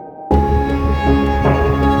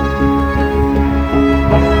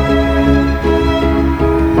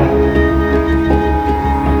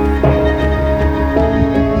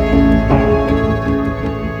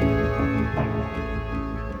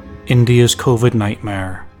India's COVID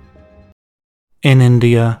nightmare. In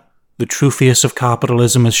India, the true face of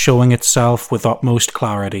capitalism is showing itself with utmost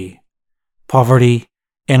clarity. Poverty,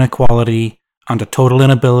 inequality, and a total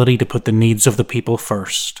inability to put the needs of the people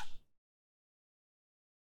first.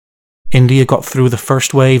 India got through the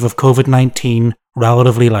first wave of COVID-19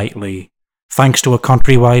 relatively lightly, thanks to a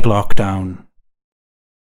countrywide lockdown.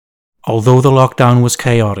 Although the lockdown was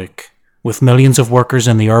chaotic, with millions of workers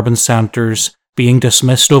in the urban centres being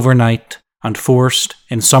dismissed overnight and forced,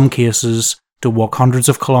 in some cases, to walk hundreds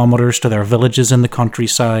of kilometres to their villages in the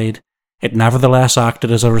countryside, it nevertheless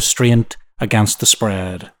acted as a restraint against the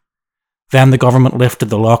spread. Then the government lifted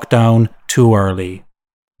the lockdown too early.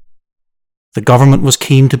 The government was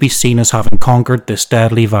keen to be seen as having conquered this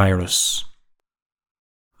deadly virus.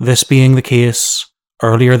 This being the case,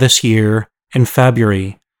 earlier this year, in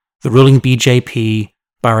February, the ruling BJP,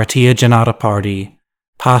 Bharatiya Janata Party,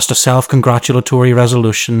 passed a self-congratulatory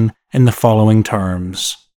resolution in the following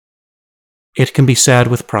terms. It can be said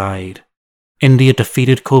with pride, India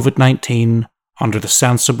defeated COVID-19 under the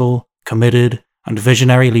sensible, committed, and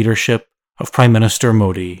visionary leadership of Prime Minister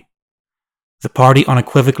Modi. The party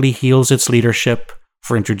unequivocally hails its leadership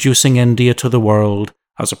for introducing India to the world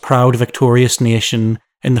as a proud, victorious nation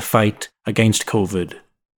in the fight against COVID.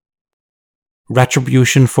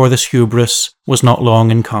 Retribution for this hubris was not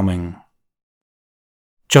long in coming.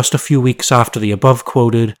 Just a few weeks after the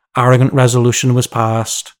above-quoted arrogant resolution was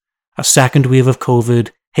passed, a second wave of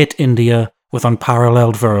COVID hit India with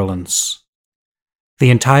unparalleled virulence. The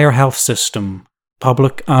entire health system,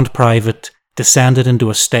 public and private, descended into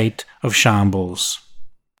a state of shambles.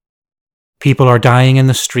 People are dying in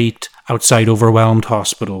the street outside overwhelmed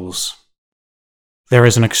hospitals. There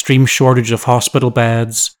is an extreme shortage of hospital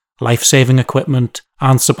beds, life-saving equipment,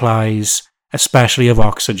 and supplies, especially of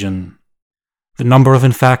oxygen. The number of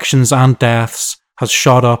infections and deaths has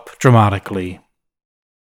shot up dramatically.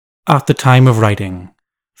 At the time of writing,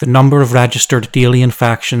 the number of registered daily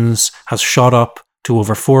infections has shot up to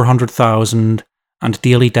over 400,000 and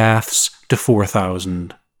daily deaths to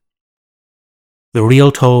 4,000. The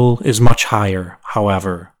real toll is much higher,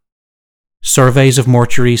 however. Surveys of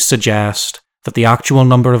mortuaries suggest that the actual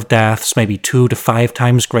number of deaths may be 2 to 5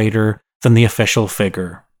 times greater than the official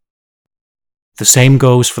figure. The same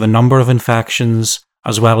goes for the number of infections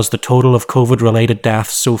as well as the total of COVID-related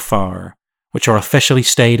deaths so far, which are officially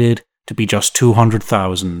stated to be just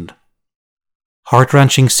 200,000.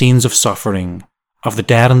 Heart-wrenching scenes of suffering, of the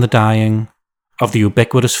dead and the dying, of the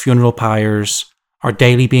ubiquitous funeral pyres, are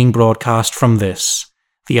daily being broadcast from this,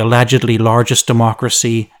 the allegedly largest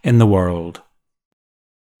democracy in the world.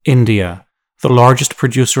 India, the largest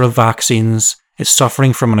producer of vaccines, is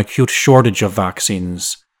suffering from an acute shortage of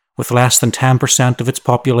vaccines, with less than 10% of its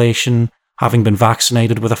population having been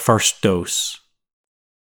vaccinated with a first dose.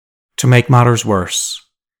 To make matters worse,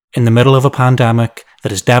 in the middle of a pandemic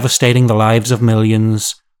that is devastating the lives of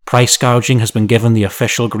millions, price gouging has been given the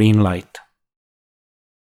official green light.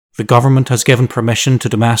 The government has given permission to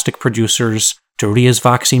domestic producers to raise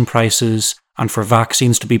vaccine prices and for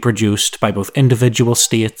vaccines to be produced by both individual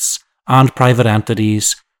states and private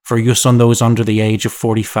entities for use on those under the age of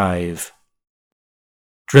 45.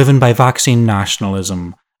 Driven by vaccine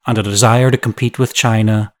nationalism and a desire to compete with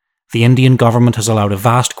China, the Indian government has allowed a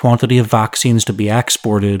vast quantity of vaccines to be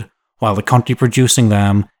exported while the country producing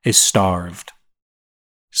them is starved.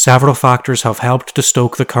 Several factors have helped to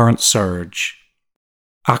stoke the current surge.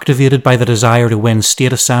 Activated by the desire to win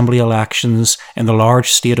state assembly elections in the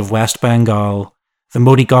large state of West Bengal, the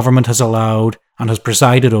Modi government has allowed and has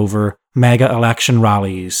presided over mega election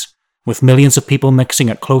rallies, with millions of people mixing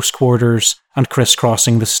at close quarters and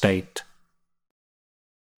crisscrossing the state.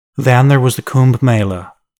 Then there was the Kumbh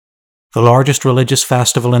Mela, the largest religious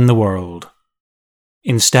festival in the world.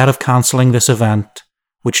 Instead of cancelling this event,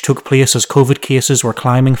 which took place as COVID cases were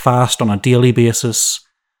climbing fast on a daily basis,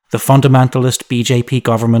 the fundamentalist BJP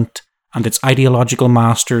government and its ideological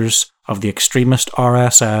masters of the extremist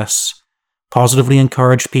RSS positively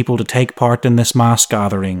encouraged people to take part in this mass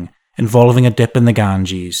gathering involving a dip in the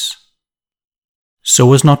Ganges.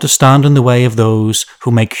 So as not to stand in the way of those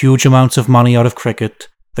who make huge amounts of money out of cricket,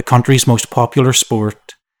 the country's most popular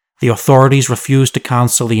sport, the authorities refused to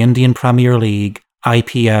cancel the Indian Premier League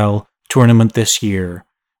 (IPL) tournament this year,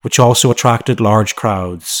 which also attracted large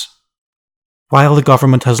crowds. While the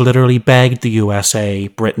government has literally begged the USA,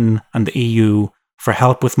 Britain, and the EU for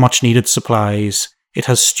help with much-needed supplies, it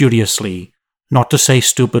has studiously, not to say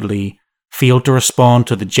stupidly, failed to respond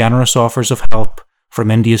to the generous offers of help from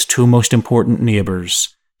India's two most important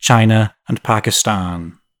neighbours, China and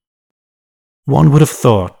Pakistan. One would have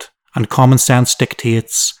thought, and common sense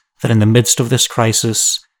dictates, that in the midst of this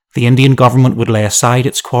crisis, the Indian government would lay aside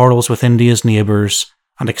its quarrels with India's neighbours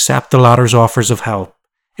and accept the latter's offers of help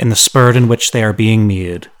in the spirit in which they are being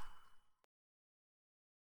made.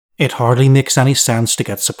 It hardly makes any sense to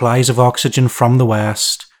get supplies of oxygen from the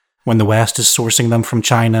West when the West is sourcing them from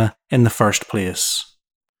China in the first place.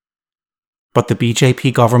 But the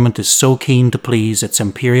BJP government is so keen to please its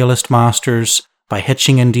imperialist masters by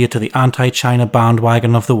hitching India to the anti-China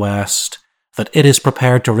bandwagon of the West that it is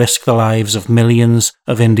prepared to risk the lives of millions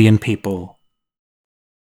of Indian people.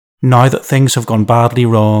 Now that things have gone badly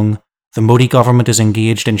wrong, the Modi government is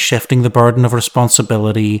engaged in shifting the burden of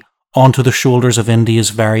responsibility onto the shoulders of India's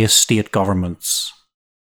various state governments.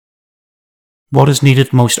 What is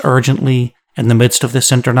needed most urgently in the midst of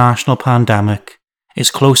this international pandemic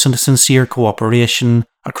is close and sincere cooperation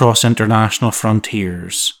across international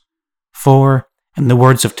frontiers. For, in the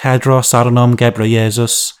words of Tedros Adhanom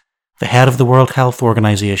Ghebreyesus, the head of the World Health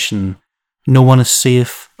Organization, no one is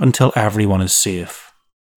safe until everyone is safe.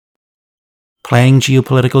 Playing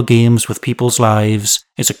geopolitical games with people's lives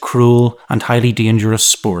is a cruel and highly dangerous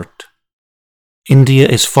sport. India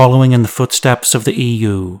is following in the footsteps of the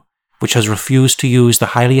EU, which has refused to use the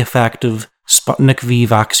highly effective Sputnik V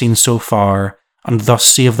vaccine so far and thus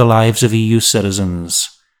save the lives of EU citizens,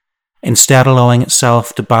 instead allowing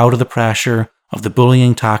itself to bow to the pressure of the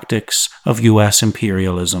bullying tactics of US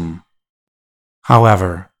imperialism.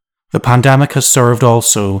 However, the pandemic has served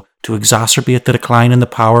also to exacerbate the decline in the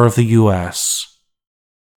power of the US.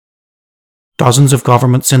 Dozens of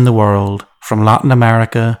governments in the world, from Latin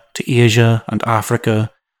America to Asia and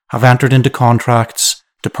Africa, have entered into contracts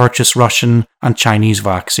to purchase Russian and Chinese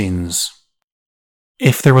vaccines.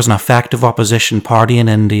 If there was an effective opposition party in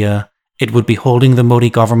India, it would be holding the Modi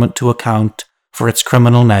government to account for its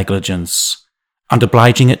criminal negligence and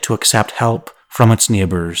obliging it to accept help from its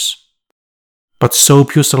neighbours. But so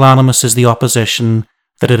pusillanimous is the opposition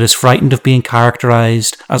that it is frightened of being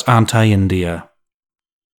characterised as anti-India.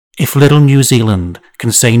 If little New Zealand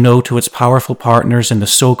can say no to its powerful partners in the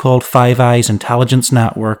so-called Five Eyes intelligence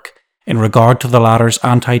network in regard to the latter's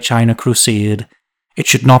anti-China crusade, it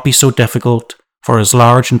should not be so difficult for as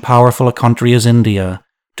large and powerful a country as India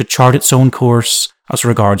to chart its own course as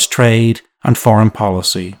regards trade and foreign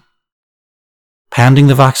policy. Pending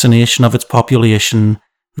the vaccination of its population,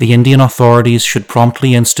 the Indian authorities should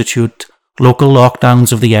promptly institute local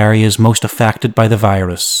lockdowns of the areas most affected by the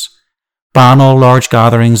virus, ban all large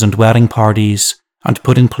gatherings and wedding parties, and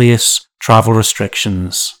put in place travel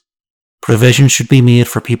restrictions. Provision should be made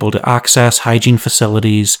for people to access hygiene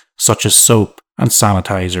facilities such as soap and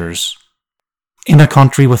sanitizers. In a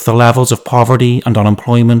country with the levels of poverty and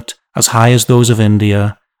unemployment as high as those of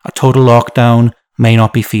India, a total lockdown may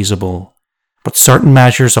not be feasible, but certain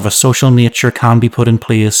measures of a social nature can be put in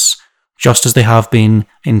place, just as they have been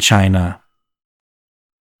in China.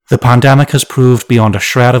 The pandemic has proved beyond a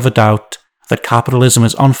shred of a doubt that capitalism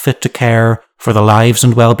is unfit to care for the lives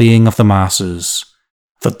and well-being of the masses,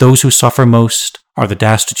 that those who suffer most are the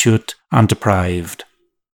destitute and deprived.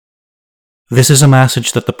 This is a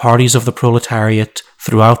message that the parties of the proletariat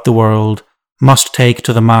throughout the world must take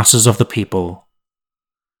to the masses of the people.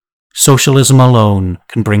 Socialism alone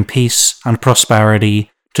can bring peace and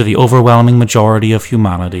prosperity to the overwhelming majority of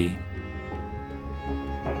humanity.